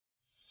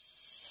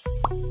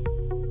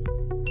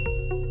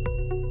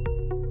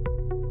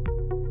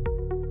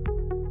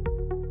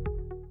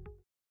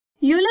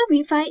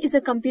YOLOv5 is a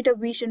computer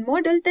vision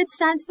model that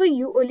stands for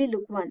You Only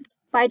Look Once.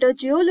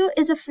 PyTorch YOLO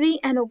is a free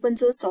and open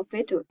source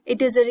software tool.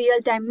 It is a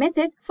real-time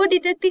method for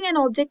detecting an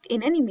object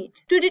in an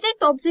image. To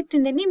detect object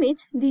in an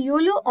image, the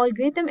YOLO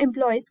algorithm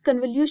employs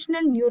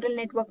convolutional neural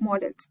network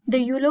models.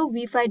 The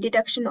YOLOv5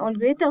 detection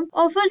algorithm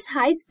offers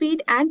high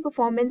speed and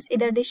performance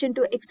in addition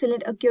to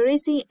excellent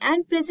accuracy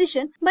and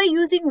precision by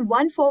using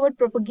one forward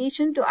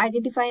propagation to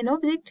identify an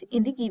object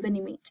in the given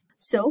image.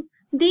 So,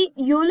 the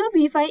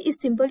YOLOv5 is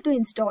simple to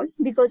install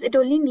because it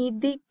only needs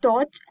the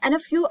torch and a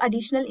few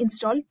additional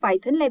installed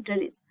Python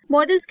libraries.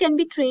 Models can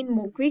be trained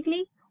more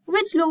quickly,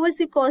 which lowers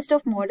the cost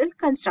of model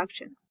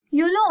construction.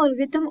 YOLO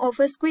algorithm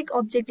offers quick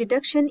object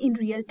detection in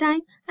real time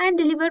and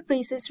deliver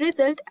precise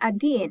result at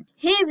the end.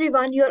 Hey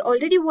everyone, you are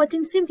already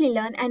watching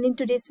Simplilearn, and in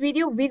today's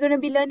video, we're going to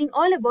be learning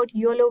all about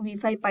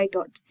YOLOv5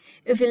 PyTorch.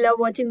 If you love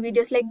watching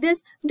videos like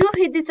this, do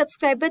hit the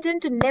subscribe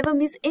button to never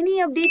miss any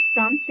updates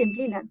from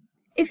Simplilearn.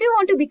 If you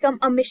want to become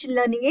a machine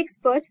learning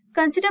expert,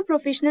 consider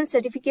professional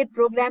certificate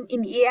program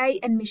in AI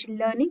and machine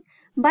learning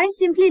by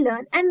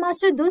Simplilearn and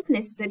master those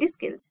necessary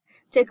skills.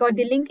 Check out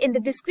the link in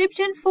the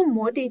description for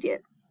more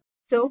details.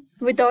 So,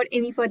 without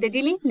any further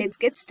delay, let's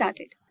get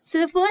started. So,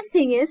 the first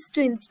thing is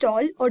to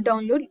install or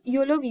download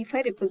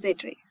YOLOv5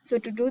 repository. So,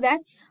 to do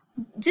that,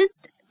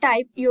 just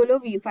type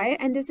YOLOv5,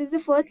 and this is the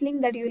first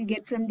link that you will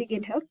get from the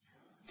GitHub.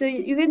 So,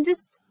 you can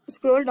just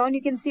scroll down,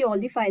 you can see all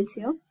the files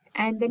here,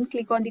 and then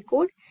click on the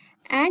code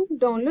and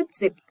download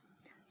zip.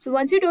 So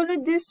once you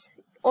download this,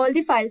 all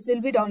the files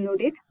will be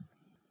downloaded.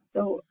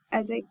 So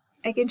as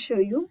I can show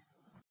you.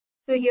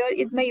 So here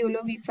is my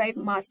YOLOv5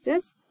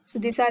 masters. So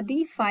these are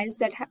the files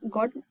that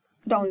got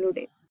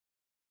downloaded.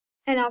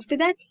 And after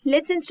that,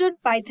 let's install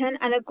Python,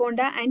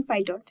 Anaconda and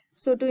PyTorch.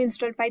 So to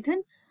install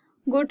Python,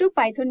 go to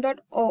python.org.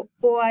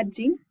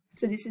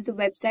 So this is the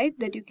website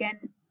that you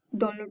can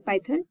download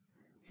Python.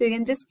 So you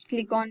can just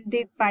click on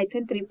the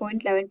Python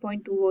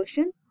 3.11.2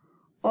 version.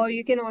 Or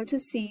you can also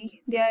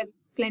see there are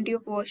plenty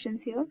of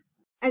versions here.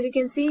 As you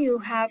can see, you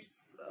have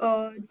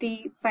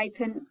the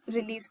Python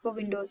release for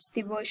Windows,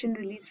 the version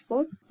release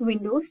for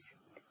Windows.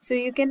 So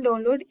you can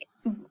download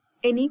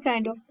any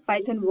kind of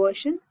Python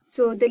version.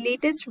 So the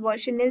latest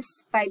version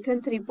is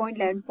Python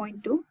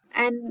 3.11.2.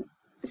 And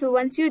so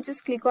once you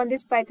just click on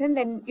this Python,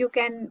 then you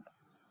can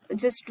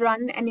just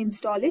run and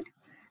install it.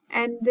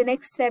 And the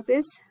next step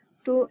is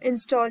to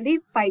install the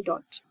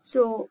PyTorch.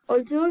 So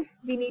also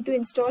we need to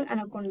install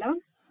Anaconda.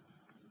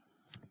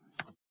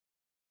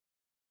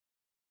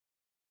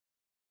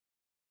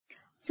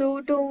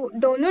 So to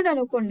download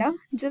Anaconda,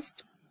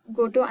 just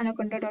go to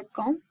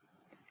anaconda.com,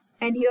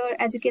 and here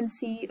as you can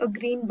see a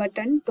green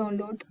button,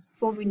 download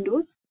for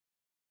Windows.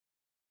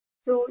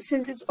 So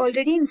since it's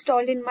already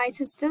installed in my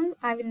system,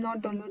 I will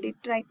not download it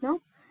right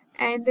now.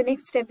 And the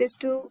next step is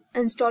to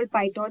install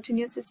PyTorch in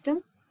your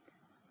system.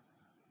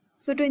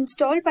 So to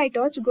install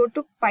PyTorch, go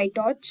to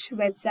PyTorch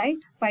website,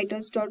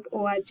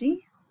 pytorch.org,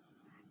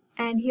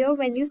 and here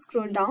when you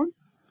scroll down,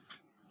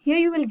 here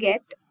you will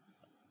get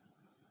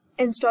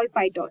install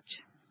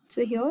PyTorch.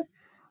 So here,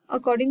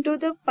 according to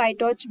the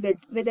PyTorch build,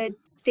 whether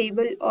it's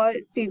stable or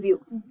preview,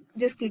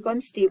 just click on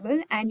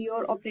stable and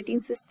your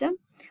operating system.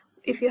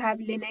 If you have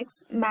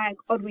Linux, Mac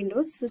or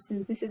Windows, so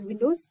since this is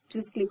Windows,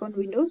 just click on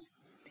Windows.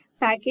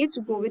 Package,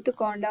 go with the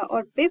Conda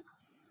or pip.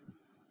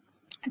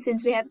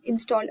 Since we have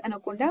installed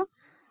Anaconda,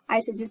 I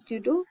suggest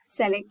you to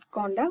select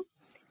Conda.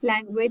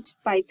 Language,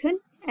 Python,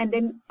 and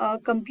then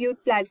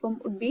compute platform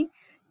would be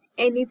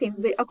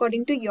anything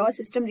according to your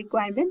system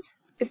requirements.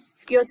 If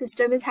your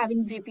system is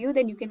having GPU,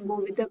 then you can go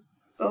with the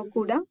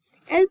CUDA,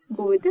 else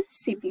go with the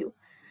CPU.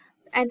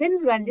 And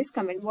then run this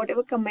command.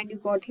 Whatever command you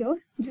got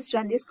here, just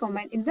run this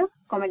command in the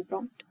command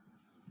prompt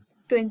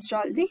to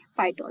install the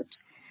PyTorch.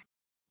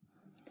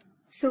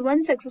 So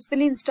once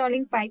successfully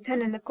installing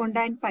Python, Anaconda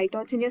and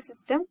PyTorch in your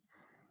system,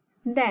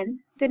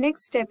 then the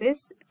next step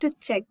is to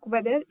check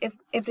whether if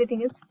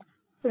everything is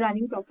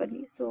running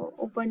properly. So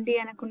open the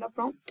Anaconda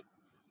prompt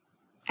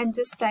and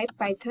just type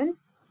Python.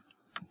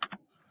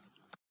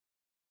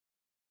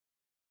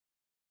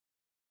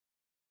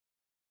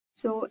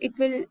 So it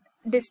will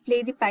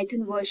display the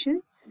Python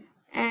version,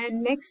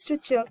 and next to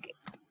check,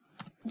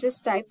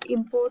 just type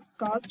import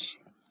torch.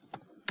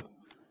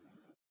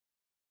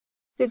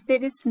 So if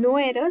there is no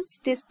errors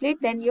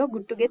displayed, then you're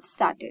good to get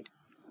started.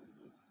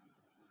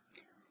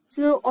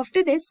 So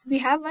after this, we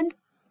have one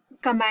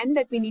command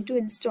that we need to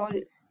install.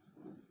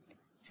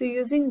 So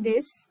using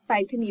this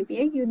Python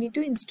API, you need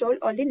to install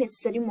all the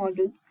necessary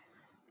modules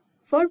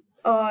for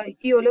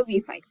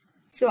YOLOv5.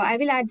 So I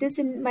will add this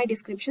in my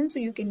description so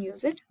you can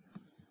use it.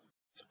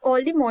 So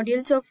all the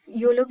modules of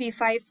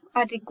YOLOv5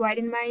 are required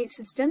in my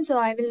system, so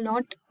I will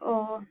not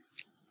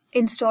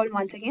install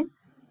once again.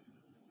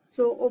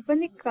 So open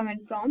the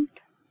command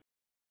prompt.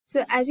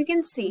 So as you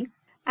can see,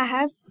 I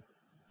have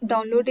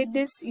downloaded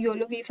this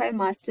YOLOv5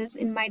 masters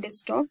in my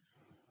desktop.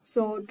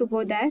 So to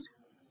go there,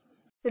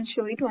 I'll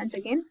show it once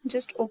again.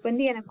 Just open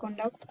the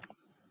Anaconda.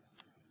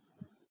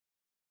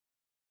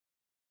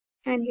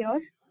 And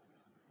here,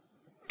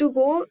 to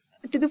go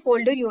to the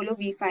folder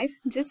YOLOv5,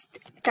 just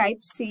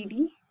type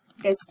cd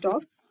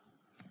desktop,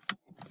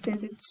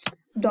 since it's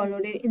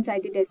downloaded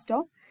inside the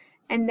desktop,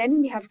 and then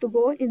we have to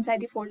go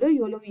inside the folder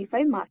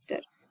YOLOv5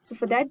 master. So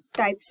for that,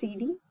 type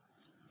cd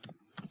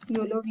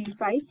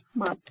YOLOv5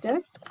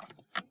 master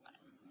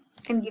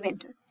and give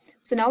enter.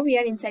 So now we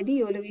are inside the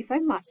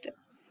YOLOv5 master.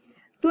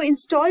 To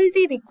install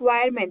the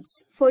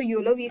requirements for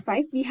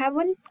YOLOv5, we have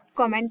one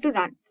command to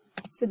run.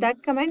 So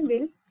that command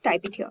will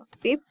type it here: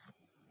 pip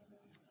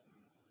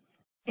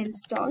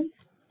install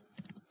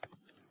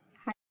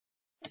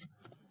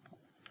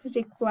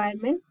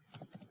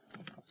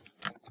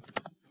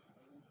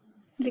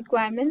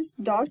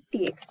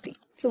requirements.txt.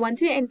 So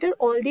once we enter,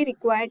 all the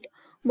required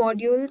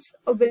modules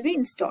will be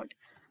installed.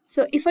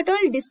 So if at all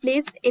it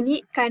displays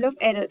any kind of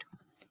error,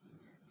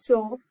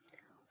 so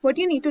what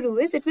you need to do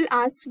is, it will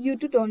ask you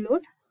to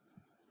download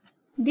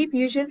the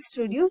Visual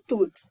Studio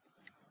tools.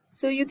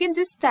 So you can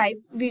just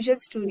type Visual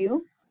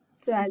Studio.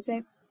 So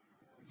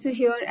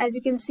here, as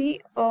you can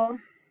see,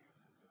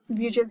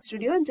 Visual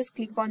Studio, just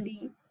click on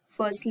the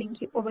first link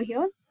over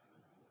here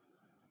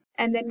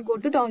and then go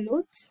to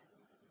downloads.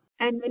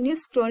 And when you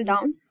scroll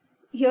down,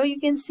 here you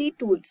can see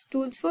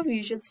tools for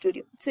Visual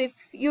Studio. So if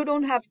you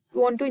don't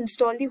want to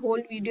install the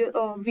whole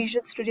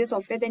Visual Studio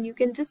software, then you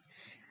can just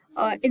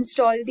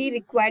install the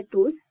required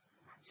tool.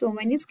 So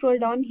when you scroll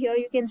down here,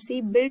 you can see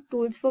build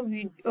tools for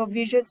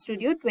Visual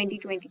Studio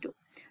 2022.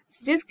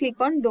 So just click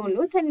on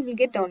downloads and it will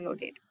get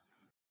downloaded.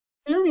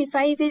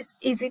 YOLOv5 is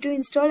easy to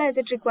install as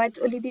it requires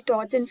only the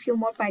torch and few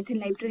more Python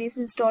libraries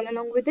installed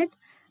along with it.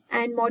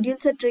 And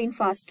modules are trained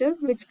faster,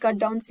 which cut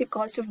down the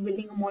cost of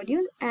building a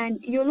module.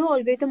 And Yolo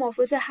algorithm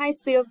offers a high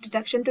speed of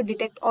detection to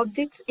detect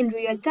objects in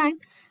real time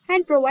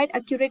and provide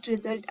accurate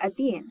result at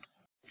the end.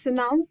 So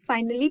now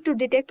finally, to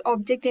detect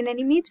object in an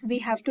image, we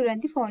have to run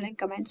the following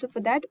command. So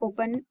for that,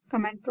 open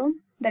command prompt,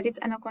 that is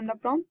Anaconda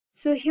prompt.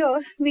 So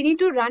here we need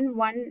to run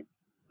one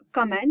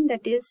command,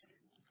 that is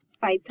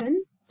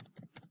Python.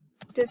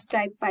 Just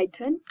type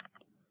Python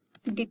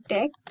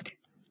detect.py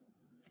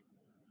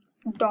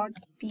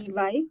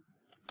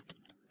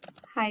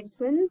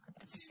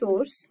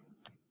 -source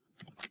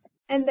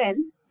and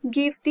then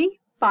give the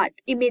path,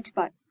 image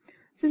path.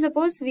 So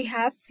suppose we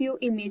have few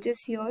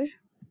images here.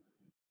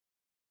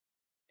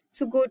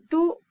 So go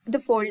to the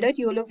folder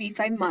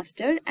YOLOv5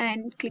 master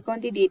and click on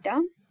the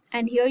data,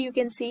 and here you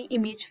can see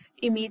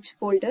image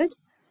folders.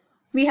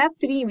 We have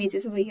 3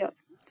 images over here.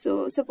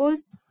 So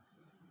suppose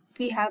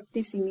we have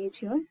this image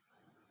here,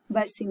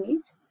 bus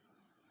image.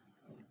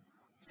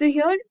 So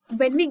here,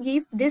 when we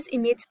give this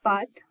image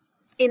path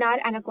in our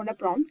Anaconda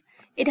prompt,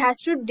 it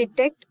has to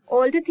detect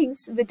all the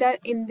things which are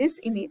in this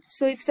image.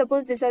 So if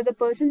suppose this is a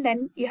person,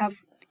 then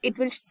it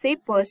will say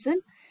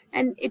person,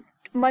 and it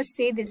must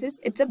say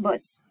it's a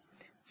bus.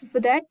 So for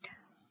that,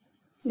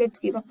 let's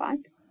give a path.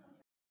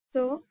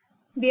 So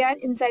we are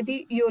inside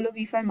the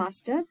YOLOv5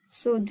 master.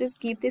 So just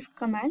give this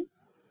command,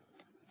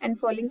 and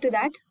following to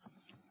that,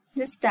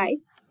 just type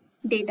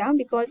data,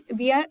 because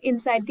we are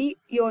inside the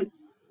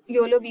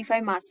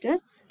YOLOv5 master.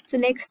 So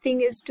next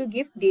thing is to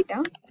give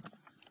data,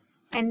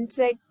 and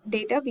inside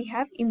data we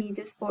have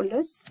images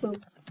folders. So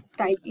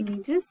type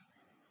images,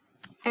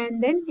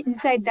 and then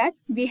inside that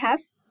we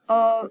have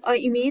a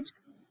image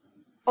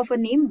of a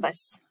name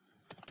bus.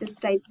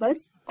 Just type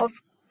bus.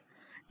 Of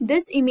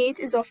this image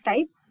is of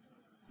type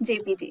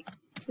JPG.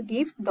 So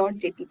give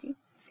 .jpg,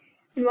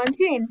 and once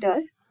you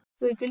enter,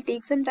 so it will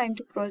take some time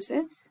to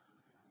process.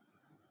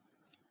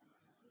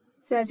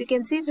 So as you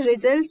can see,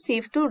 results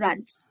save to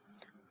runs.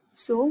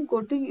 So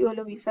go to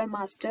YOLOv5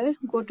 master,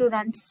 go to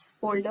runs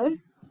folder,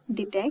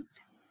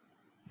 detect.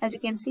 As you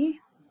can see,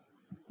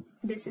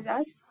 this is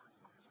our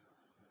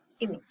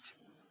image.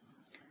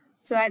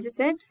 So as I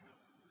said,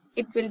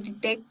 it will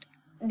detect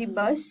the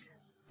bus,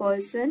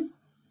 person,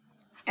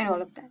 and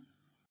all of that.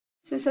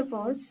 So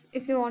suppose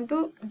if you want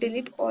to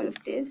delete all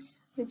of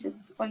this, which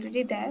is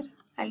already there,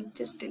 I'll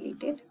just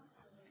delete it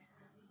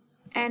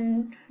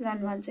and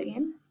run once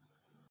again.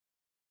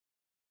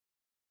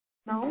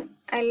 Now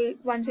I'll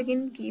once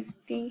again give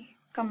the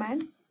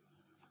command.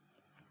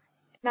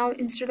 Now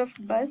instead of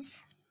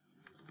bus,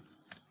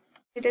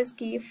 let us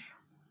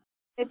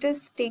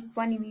take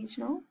one image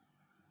now.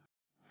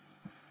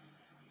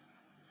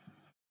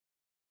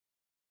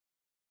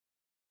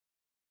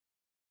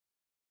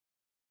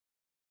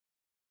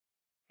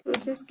 So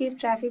just give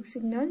traffic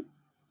signal.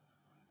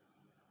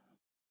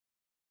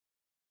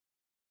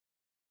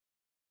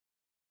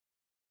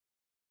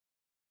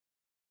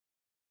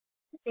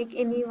 Take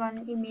any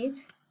one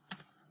image.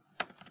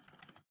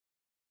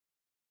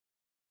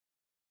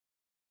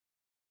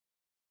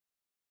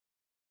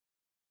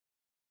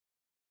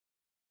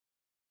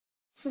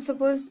 So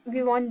suppose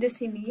we want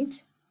this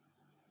image.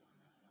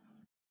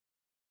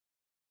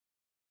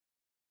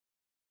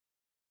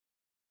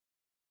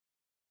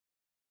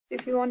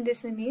 If you want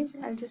this image,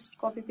 I'll just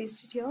copy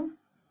paste it here.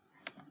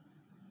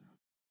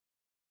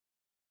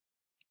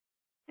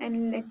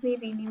 And let me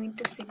rename it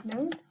to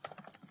signal.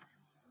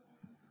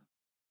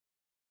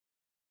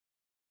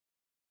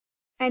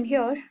 And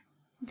here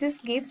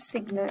just give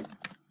signal.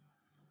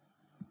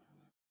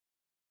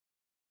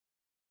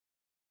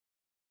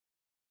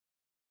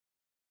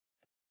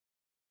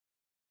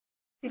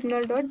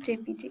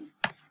 Signal.jpg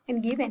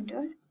and give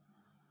enter.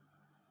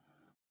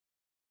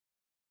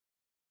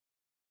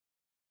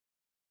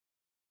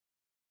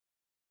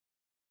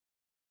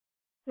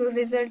 So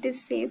result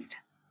is saved.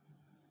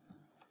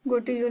 Go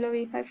to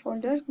YOLOv5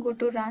 folder, go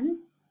to run,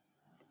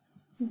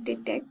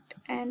 detect,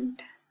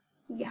 and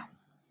yeah.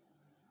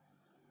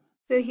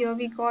 So here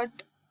we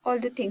got all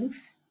the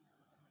things.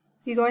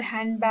 We got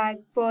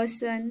handbag,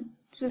 person.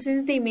 So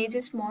since the image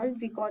is small,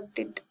 we got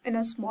it in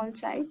a small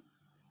size.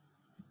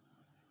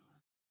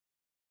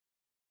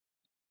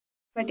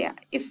 But yeah,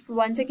 if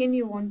once again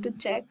you want to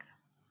check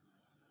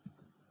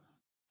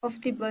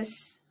of the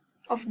bus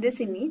of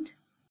this image,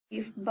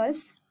 if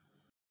bus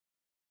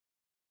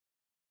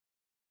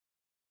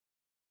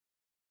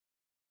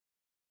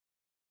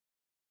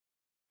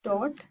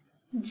dot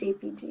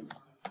jpg.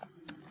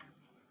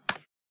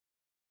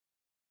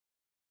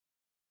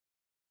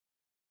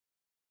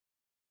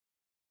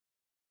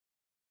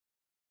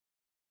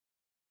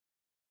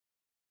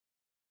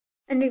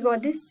 And we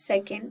got this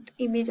second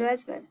image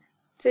as well.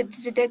 So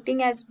it's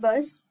detecting as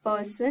bus,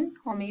 person,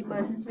 how many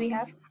persons we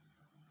have.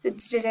 So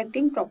it's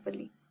detecting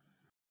properly.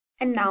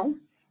 And now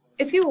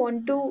if you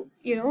want to,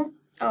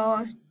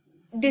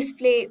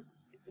 display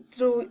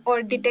through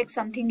or detect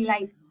something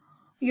live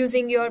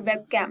using your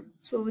webcam,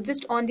 so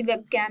just on the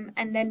webcam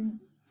and then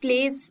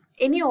place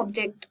any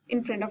object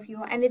in front of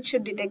you and it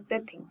should detect the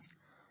things.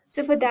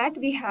 So for that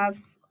we have,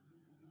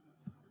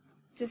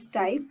 just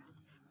type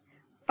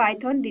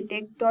python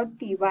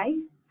detect.py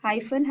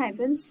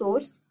 --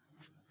 source.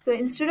 So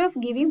instead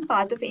of giving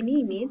path of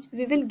any image,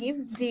 we will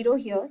give 0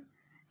 here.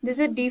 This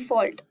is a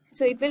default,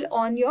 so it will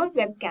on your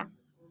webcam.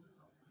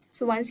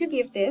 So once you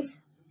give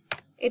this,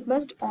 it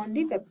must on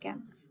the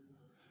webcam.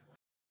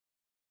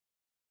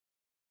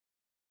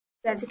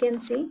 As you can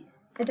see,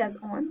 it has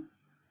on.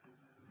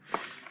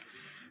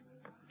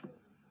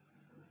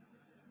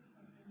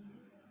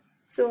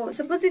 So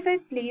suppose if I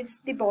place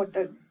the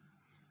bottle,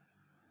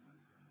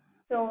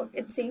 so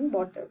it's saying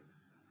bottle.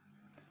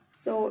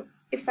 So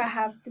if I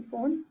have the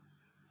phone,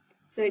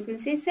 so it will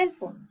say cell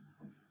phone.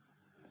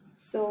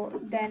 So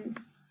then,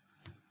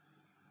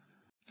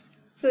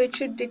 so it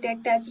should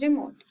detect as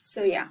remote.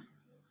 So yeah,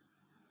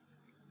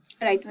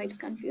 right now it's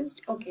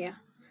confused. Okay, yeah,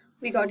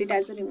 we got it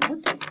as a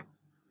remote.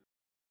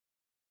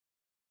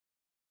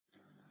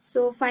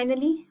 So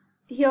finally,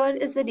 here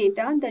is the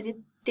data that it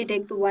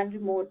detect one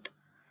remote.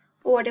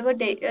 Whatever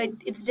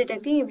it's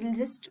detecting, it will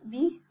just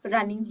be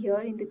running here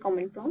in the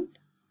command prompt.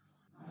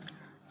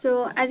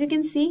 So as you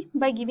can see,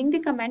 by giving the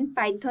command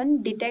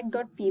python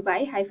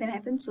detect.py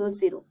 -- source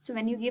 0. So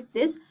when you give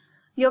this,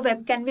 your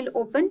webcam will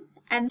open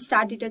and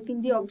start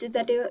detecting the objects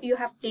that you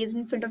have placed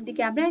in front of the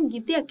camera and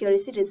give the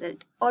accuracy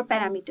result or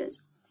parameters.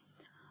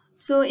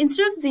 So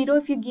instead of 0,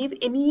 if you give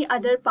any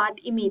other path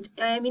image,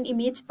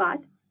 image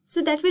path,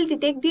 so that will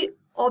detect the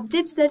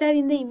objects that are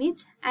in the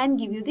image and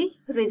give you the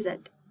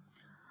result.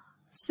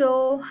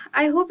 So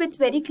I hope it's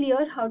very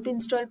clear how to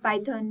install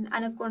Python,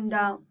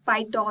 Anaconda,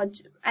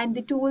 PyTorch and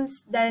the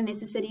tools that are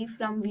necessary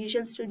from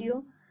Visual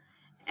Studio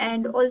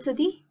and also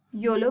the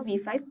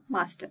YOLOv5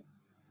 master.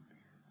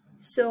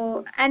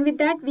 So, and with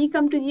that we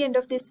come to the end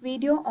of this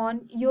video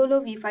on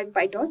YOLOv5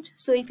 PyTorch.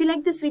 So if you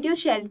like this video,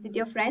 share it with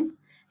your friends.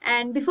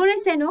 And before I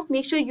sign off,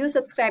 make sure you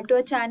subscribe to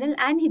our channel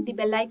and hit the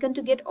bell icon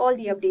to get all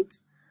the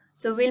updates.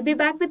 So we'll be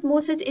back with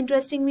more such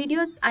interesting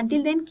videos.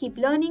 Until then, keep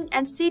learning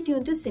and stay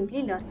tuned to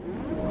Simplilearn.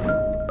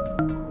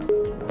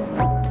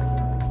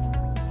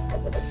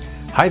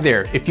 Hi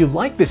there, if you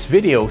like this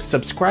video,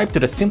 subscribe to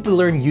the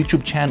Simplilearn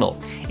YouTube channel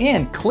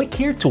and click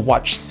here to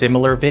watch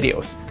similar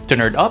videos. To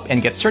nerd up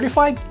and get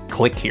certified,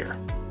 click here.